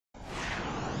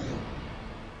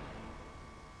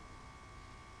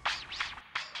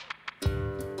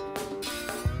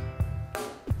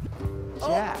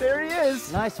Jack. There he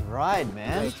is. Nice ride,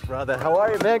 man. Thanks, brother. How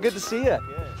are you, man? Good to see you.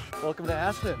 Good. Welcome to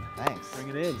Aspen. Thanks. Bring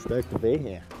it in. Stoked to be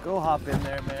here. Go hop in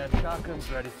there, man. Shotgun's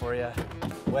ready for you.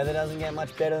 Weather doesn't get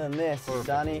much better than this. Perfect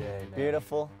Sunny, day, man.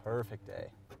 beautiful. Perfect day.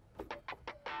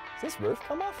 Does this roof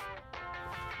come off?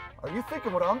 Are you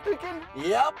thinking what I'm thinking?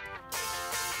 Yep.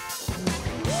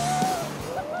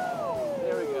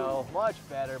 There we go. Much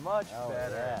better, much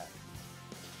better. Yeah.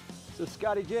 So,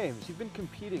 Scotty James, you've been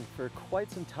competing for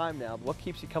quite some time now. What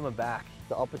keeps you coming back?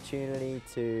 The opportunity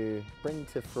to bring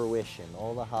to fruition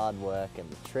all the hard work and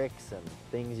the tricks and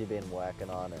things you've been working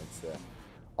on. It's the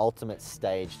ultimate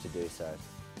stage to do so.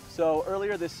 So,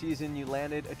 earlier this season, you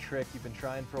landed a trick you've been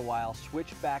trying for a while,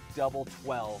 switchback double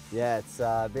 12. Yeah, it's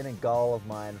been a goal of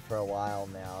mine for a while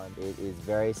now, and it is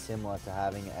very similar to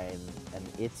having an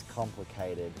it's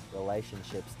complicated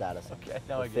relationship status. Okay,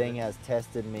 now I The get thing it. has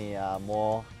tested me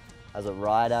more as a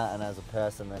rider and as a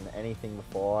person than anything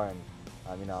before,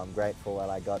 and you know, I'm grateful that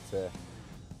I got to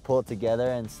pull it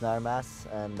together in Snowmass,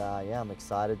 and yeah, I'm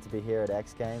excited to be here at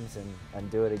X Games and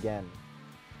do it again.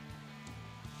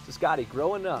 So, Scotty,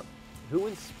 growing up, who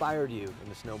inspired you in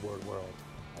the snowboard world?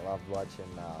 I loved watching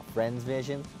Friends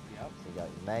Vision. Yep. So you got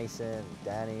Mason,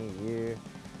 Danny, you,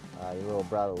 your little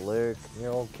brother Luke. You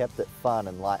all kept it fun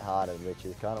and lighthearted, which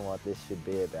is kind of what this should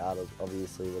be about,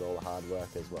 obviously with all the hard work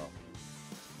as well.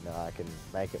 You know, I can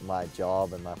make it my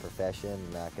job and my profession,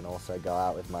 and I can also go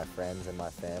out with my friends and my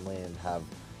family and have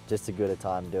just as good a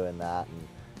time doing that. And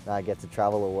you know, I get to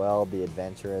travel the world. The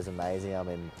adventure is amazing. I'm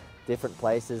in different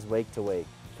places week to week.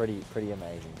 Pretty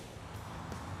amazing.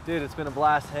 Dude, it's been a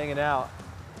blast hanging out.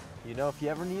 You know, if you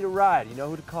ever need a ride, you know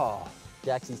who to call.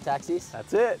 Jaxie's Taxis?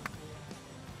 That's it.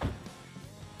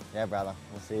 Yeah, brother.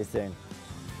 We'll see you soon.